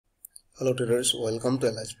Hello traders, welcome to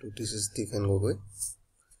Alicblue. This is Stephen Gogoi,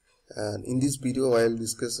 and in this video I will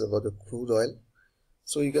discuss about the crude oil.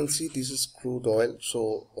 So you can see this is crude oil.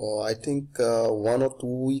 So I think 1 or 2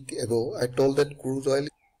 weeks ago I told that crude oil is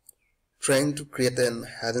trying to create an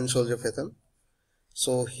head and shoulder pattern.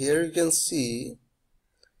 So here you can see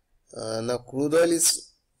now crude oil is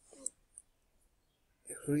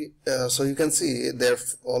so you can see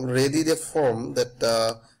they've already formed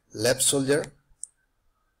that left shoulder.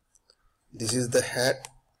 This is the head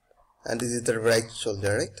and this is the right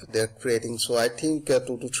shoulder, right? They're creating. So I think 2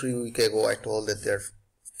 to 3 weeks ago I told that they're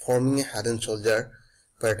forming a head and shoulder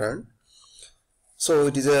pattern. So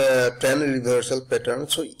it is a trend reversal pattern.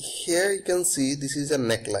 So here you can see this is a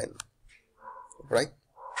neckline, right?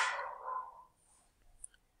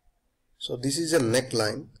 So this is a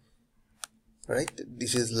neckline, right?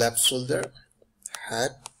 This is left shoulder,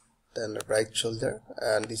 head, then the right shoulder,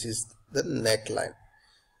 and this is the neckline.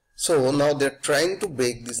 So now they're trying to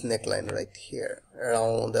break this neckline right here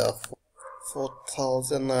around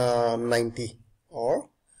 4090 or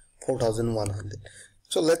 4100.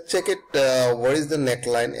 So let's check it. Where is the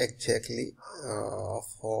neckline exactly?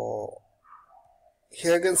 For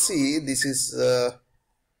here you can see this is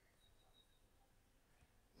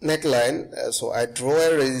neckline. So I draw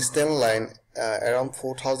a resistance line around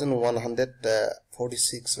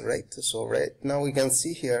 4146, right? So right now we can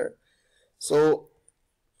see here. So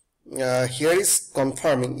here is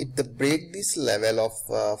confirming if they break this level of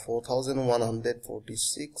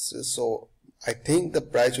 4146, so I think the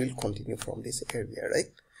price will continue from this area,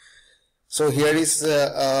 right? So here is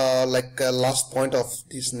last point of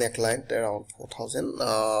this neckline around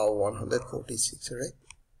 4146, right?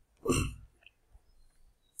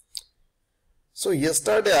 So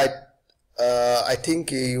yesterday I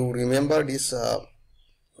think you remember this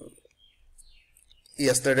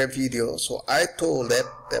yesterday video. So I told that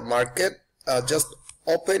the market just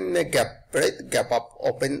open a gap, right? Gap up,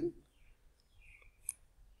 open.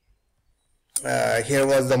 Here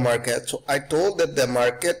was the market. So I told that the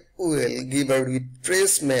market will give a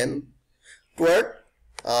retracement toward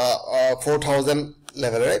 4000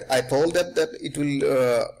 level, right? I told that it will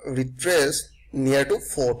retrace near to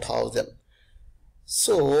 4000.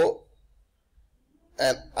 So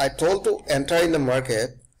and I told to enter in the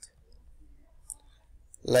market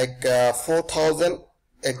like 4000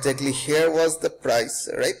 exactly. Here was the price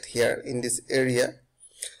right here in this area.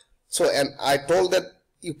 So and I told that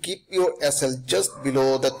you keep your SL just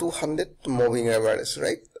below the 200 moving average,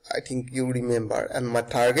 right? I think you remember, and my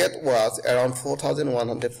target was around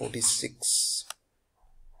 4146,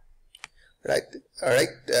 right? All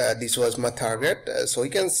right, this was my target. So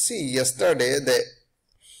you can see yesterday the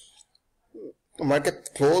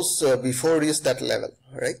market closed before reached that level,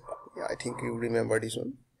 right? I think you remember this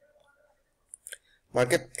one.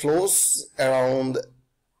 Market close around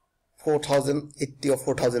 4080 or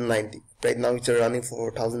 4090. Right now it's running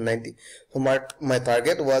 4090. So my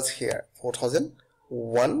target was here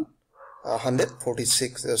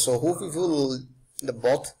 4146. So who people the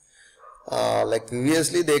both like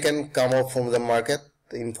previously they can come out from the market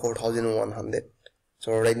in 4100.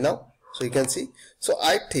 So right now, so you can see. So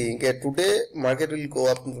I think today market will go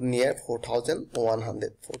up near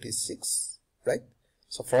 4146, right?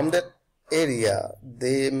 So from that area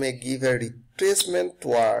they may give a retracement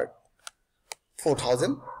toward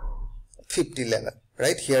 4050 level,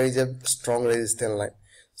 right? Here is a strong resistance line.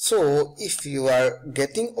 So if you are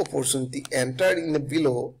getting opportunity enter in the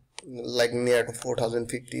below like near to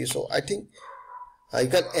 4050, so I think you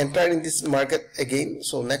can enter in this market again.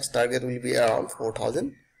 So next target will be around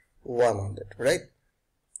 4100, right?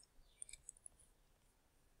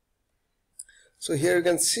 So here you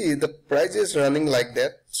can see the price is running like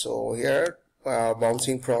that. So here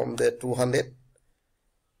bouncing from the 200,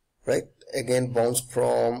 right? Again bounce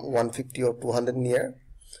from 150 or 200 near,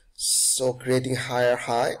 so creating higher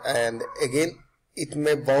high, and again it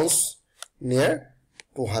may bounce near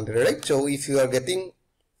 200, right? So if you are getting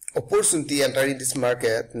opportunity entering this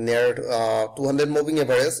market near 200 moving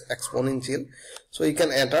average exponential, so you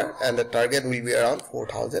can enter and the target will be around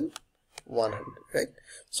 4100, right?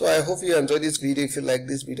 So I hope you enjoyed this video. If you like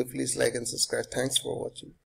this video, please like and subscribe. Thanks for watching.